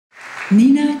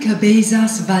Nina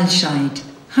Cabezas Wallscheid.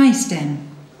 Hi STEM.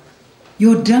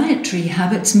 Your dietary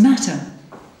habits matter.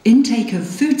 Intake of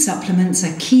food supplements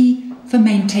are key for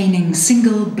maintaining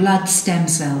single blood stem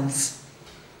cells.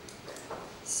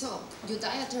 So, your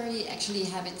dietary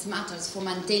habits matters for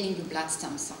maintaining your blood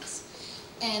stem cells.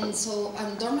 And so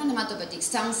dormant hematopoietic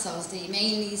stem cells, they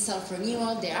mainly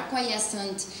self-renewal, they are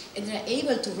quiescent, and they're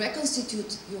able to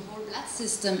reconstitute your whole blood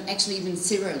system actually even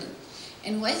serially.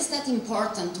 And why is that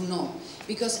important to know?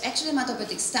 Because actually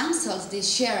hematopoietic stem cells, they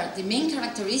share the main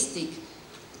characteristic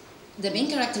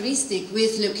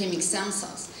with leukemic stem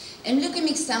cells. And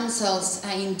leukemic stem cells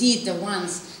are indeed the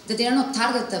ones that they are not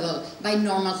targetable by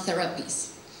normal therapies.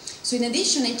 So in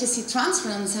addition, HSC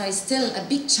transplants are still a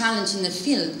big challenge in the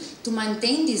field to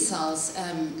maintain these cells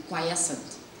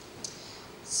quiescent.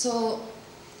 So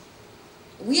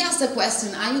we asked the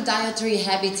question, are your dietary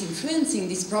habits influencing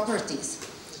these properties?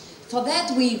 For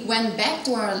that, we went back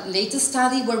to our latest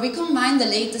study where we combined the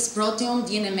latest proteome,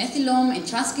 DNA methylome, and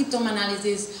transcriptome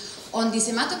analysis on these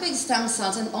hematopoietic stem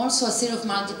cells and also a series of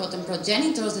multipotent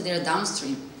progenitors that are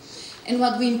downstream. And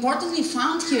what we importantly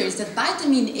found here is that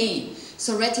vitamin A,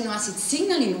 so retinol acid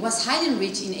signaling, was highly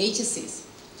enriched in HSCs.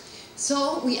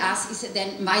 So we asked, is it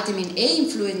then vitamin A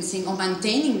influencing or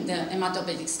maintaining the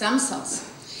hematopoietic stem cells?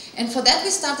 And for that we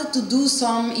started to do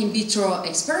some in vitro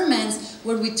experiments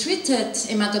where we treated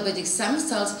hematopoietic stem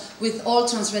cells with all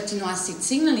trans-retinol acid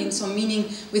signaling, so meaning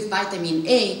with vitamin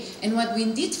A. And what we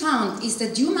indeed found is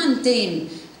that you maintain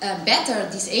better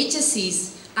these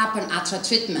HSCs upon ATRA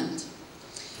treatment.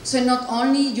 So not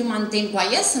only you maintain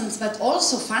quiescence, but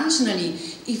also functionally,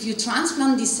 if you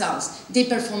transplant these cells, they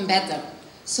perform better.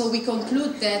 So we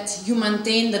conclude that you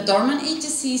maintain the dormant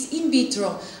HSCs in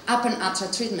vitro upon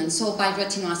ATRA treatment, so by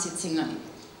retinol acid signaling.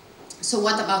 So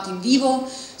what about in vivo?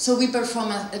 So we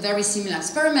perform a very similar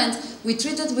experiment. We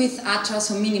treated with ATRA,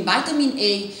 so meaning vitamin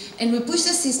A, and we push the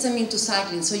system into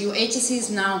cycling. So your HSCs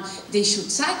now, they should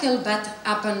cycle, but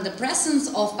upon the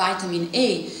presence of vitamin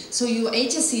A, so your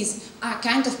HSCs are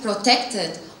kind of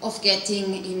protected of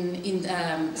getting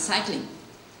in cycling.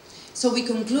 So we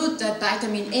conclude that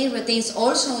vitamin A retains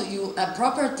also your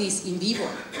properties in vivo.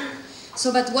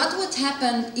 So, but what would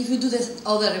happen if you do the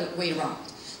other way around?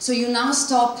 So you now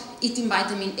stop eating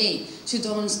vitamin A. So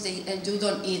you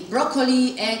don't eat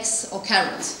broccoli, eggs, or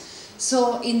carrots.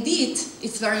 So indeed,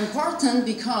 it's very important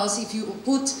because if you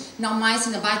put now mice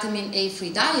in a vitamin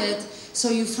A-free diet, so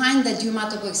you find that your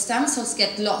hematopoietic stem cells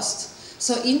get lost.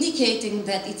 So indicating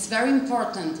that it's very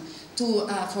important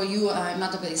for you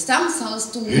hematopoietic stem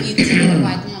cells to eat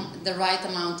the right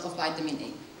amount of vitamin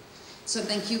A. So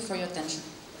thank you for your attention.